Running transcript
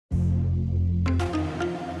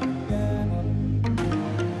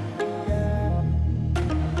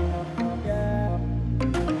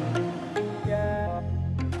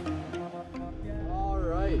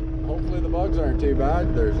too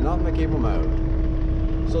bad. There's nothing to keep them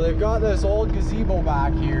out. So they've got this old gazebo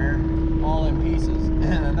back here, all in pieces,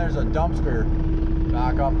 and there's a dumpster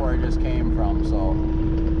back up where I just came from. So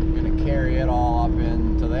I'm gonna carry it all up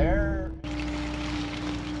into there.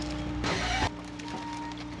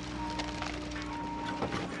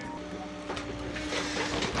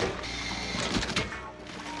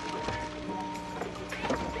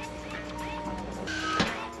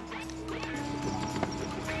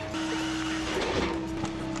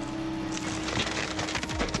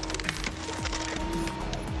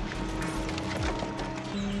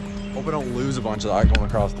 Hope I don't lose a bunch of that going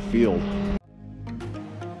across the field.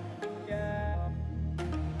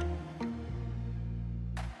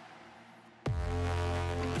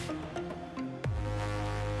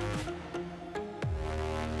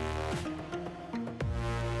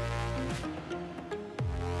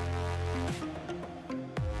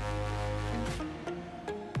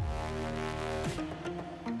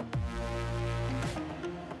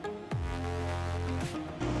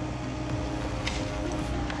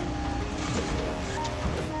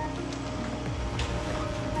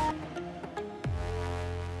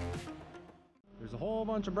 There's a whole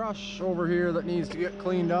bunch of brush over here that needs to get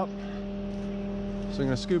cleaned up. So I'm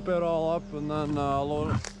gonna scoop it all up and then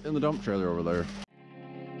load it in the dump trailer over there.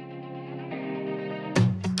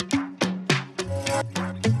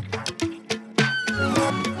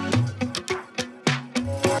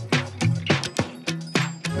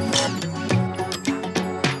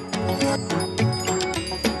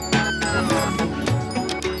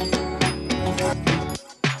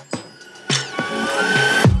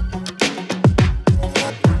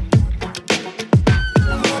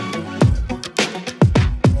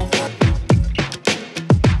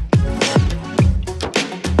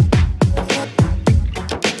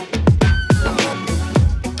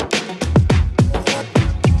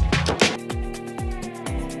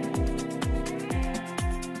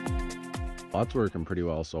 That's working pretty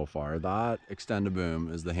well so far. That extended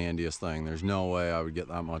boom is the handiest thing. There's no way I would get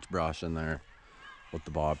that much brush in there with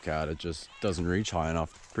the Bobcat. It just doesn't reach high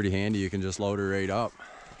enough. Pretty handy, you can just load it right up.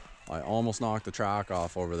 I almost knocked the track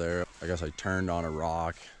off over there. I guess I turned on a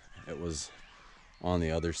rock. It was on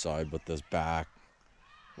the other side, but this back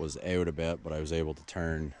was out a bit, but I was able to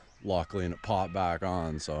turn luckily and it popped back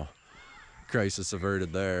on, so crisis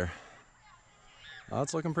averted there.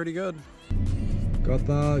 That's looking pretty good. Got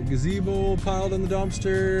the gazebo piled in the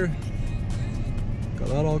dumpster. Got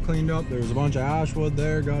that all cleaned up. There's a bunch of ash wood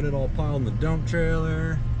there. Got it all piled in the dump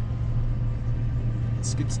trailer.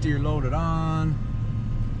 Skid steer loaded on.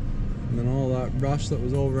 And then all that brush that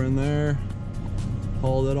was over in there,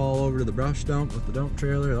 hauled it all over to the brush dump with the dump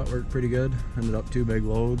trailer. That worked pretty good. Ended up 2 big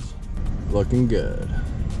loads. Looking good.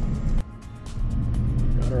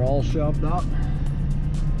 Got her all shoved up.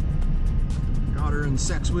 Got her in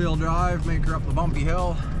 6-wheel drive, make her up the bumpy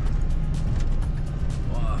hill.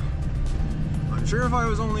 I'm sure if I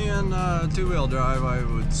was only in 2-wheel drive, I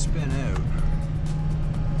would spin out.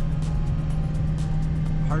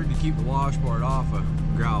 Hard to keep the washboard off a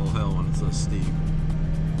gravel hill when it's this steep.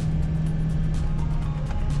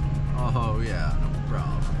 Oh yeah, no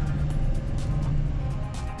problem.